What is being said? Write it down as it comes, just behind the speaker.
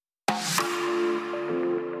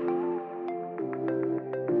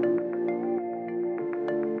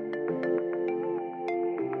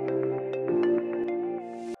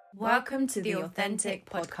Welcome to the Authentic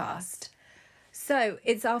Podcast. So,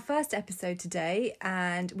 it's our first episode today,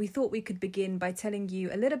 and we thought we could begin by telling you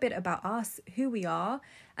a little bit about us, who we are,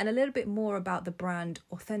 and a little bit more about the brand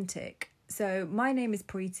Authentic. So, my name is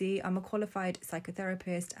Preeti. I'm a qualified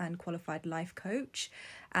psychotherapist and qualified life coach,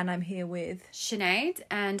 and I'm here with Sinead,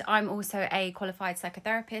 and I'm also a qualified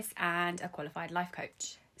psychotherapist and a qualified life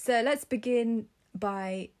coach. So, let's begin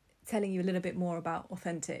by telling you a little bit more about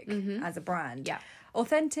Authentic as a brand. Yeah.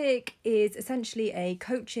 Authentic is essentially a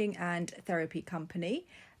coaching and therapy company,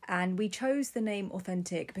 and we chose the name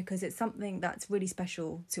Authentic because it's something that's really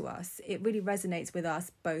special to us. It really resonates with us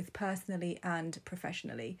both personally and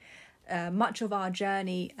professionally. Much of our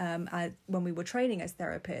journey when we were training as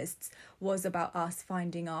therapists was about us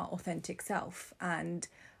finding our authentic self, and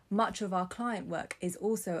much of our client work is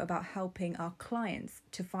also about helping our clients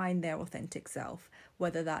to find their authentic self,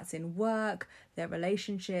 whether that's in work, their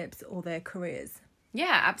relationships, or their careers.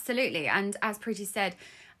 Yeah, absolutely. And as Preeti said,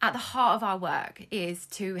 at the heart of our work is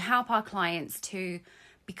to help our clients to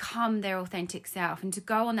become their authentic self and to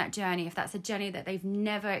go on that journey, if that's a journey that they've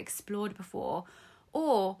never explored before,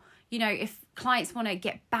 or, you know, if clients want to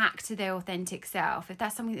get back to their authentic self, if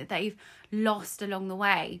that's something that they've lost along the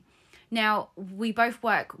way. Now, we both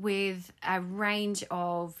work with a range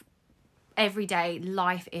of everyday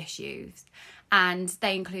life issues, and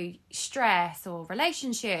they include stress or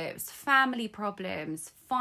relationships, family problems,